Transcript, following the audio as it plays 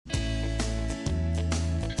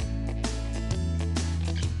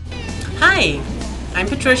Hi, I'm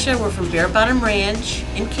Patricia. We're from Bear Bottom Ranch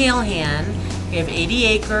in Callahan. We have 80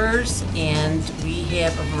 acres and we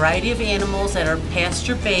have a variety of animals that are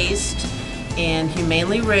pasture-based and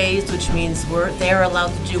humanely raised, which means they're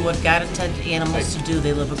allowed to do what God intended animals to do.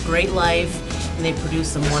 They live a great life and they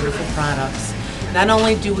produce some wonderful products. Not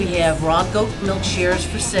only do we have raw goat milk shears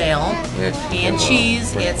for sale and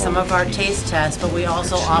cheese at some of our taste tests, but we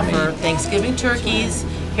also offer Thanksgiving turkeys,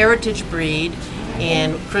 heritage breed,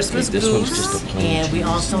 and Christmas goose, and we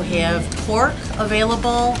also have pork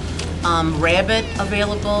available, rabbit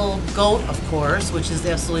available, goat of course, which is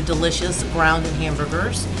absolutely delicious, ground in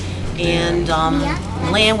hamburgers, and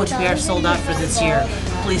lamb, which we are sold out for this year.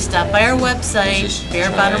 Please stop by our website,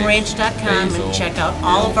 bearbottomranch.com, and check out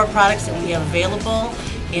all of our products that we have available,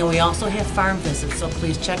 and we also have farm visits, so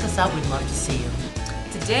please check us out. We'd love to see you.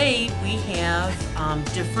 Today we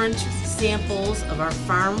have different samples of our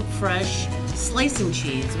farm fresh slicing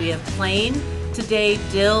cheese. We have plain today,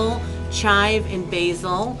 dill, chive, and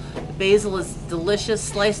basil. The basil is delicious,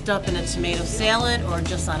 sliced up in a tomato salad or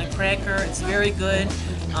just on a cracker. It's very good.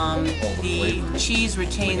 The cheese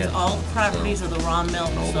retains all the properties of the raw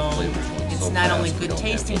milk, so it's not only good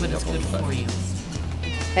tasting, but it's good for you.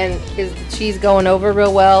 And is the cheese going over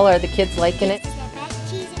real well? Are the kids liking it? It's the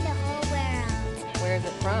best cheese in the whole world. Where is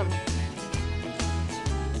it from?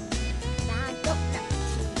 Goat milk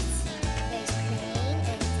cheese. There's plain and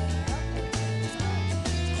dill.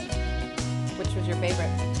 Which was your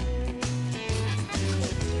favorite?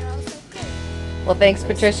 You're also good. Well, thanks,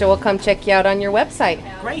 Patricia. We'll come check you out on your website.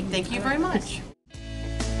 Great, thank you very much.